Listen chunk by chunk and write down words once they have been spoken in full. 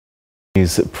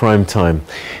News Prime Time.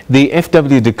 The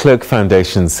FW de Klerk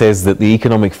Foundation says that the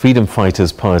Economic Freedom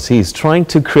Fighters Party is trying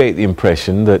to create the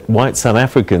impression that white South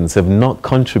Africans have not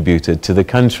contributed to the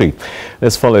country.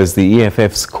 This follows the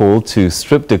EFF's call to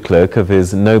strip de Klerk of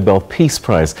his Nobel Peace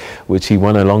Prize, which he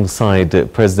won alongside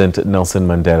President Nelson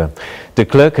Mandela. De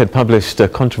Klerk had published a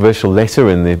controversial letter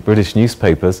in the British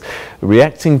newspapers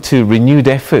reacting to renewed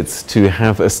efforts to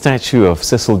have a statue of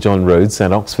Cecil John Rhodes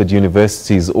at Oxford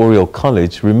University's Oriel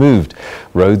College removed.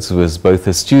 Rhodes was both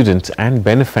a student and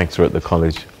benefactor at the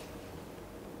college.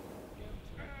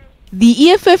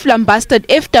 The EFF lambasted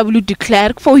FW de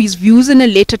Klerk for his views in a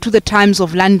letter to the Times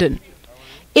of London.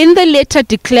 In the letter,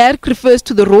 de Klerk refers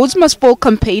to the Rhodes Must Fall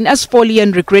campaign as folly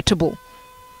and regrettable.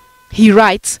 He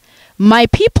writes, "My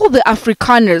people, the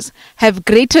Afrikaners, have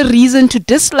greater reason to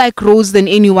dislike Rhodes than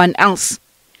anyone else.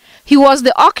 He was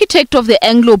the architect of the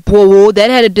Anglo-Boer War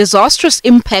that had a disastrous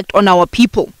impact on our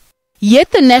people.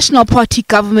 Yet the National Party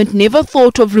government never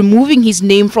thought of removing his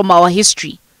name from our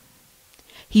history."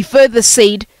 He further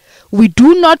said, "We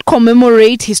do not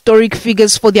commemorate historic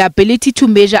figures for their ability to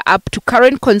measure up to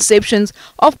current conceptions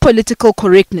of political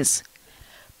correctness,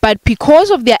 but because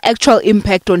of their actual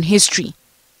impact on history."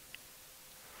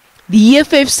 The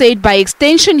EFF said by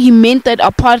extension he meant that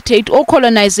apartheid or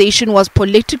colonization was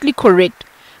politically correct,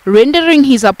 rendering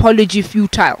his apology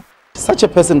futile. Such a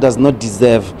person does not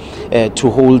deserve to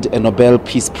hold a Nobel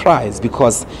Peace Prize,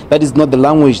 because that is not the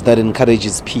language that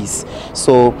encourages peace.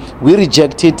 So we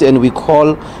reject it, and we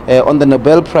call on the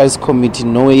Nobel Prize Committee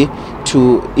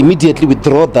to immediately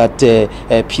withdraw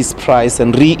that Peace Prize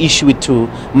and reissue it to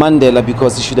Mandela,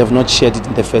 because he should have not shared it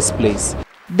in the first place.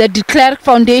 The de Klerk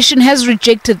Foundation has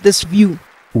rejected this view.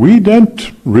 We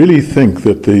don't really think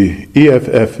that the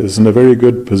EFF is in a very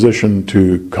good position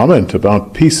to comment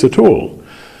about peace at all.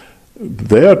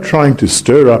 They are trying to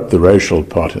stir up the racial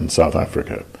pot in South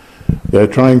Africa. They're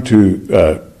trying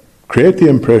to create the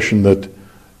impression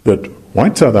that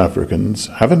white South Africans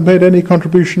haven't made any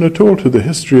contribution at all to the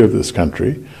history of this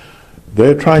country.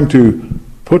 They're trying to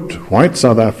put white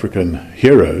South African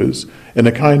heroes in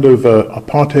a kind of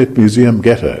apartheid museum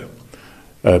ghetto.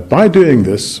 By doing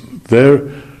this, they're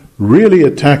really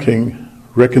attacking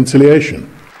reconciliation.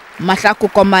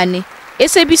 Mahlako Komane,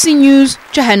 SABC News,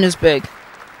 Johannesburg.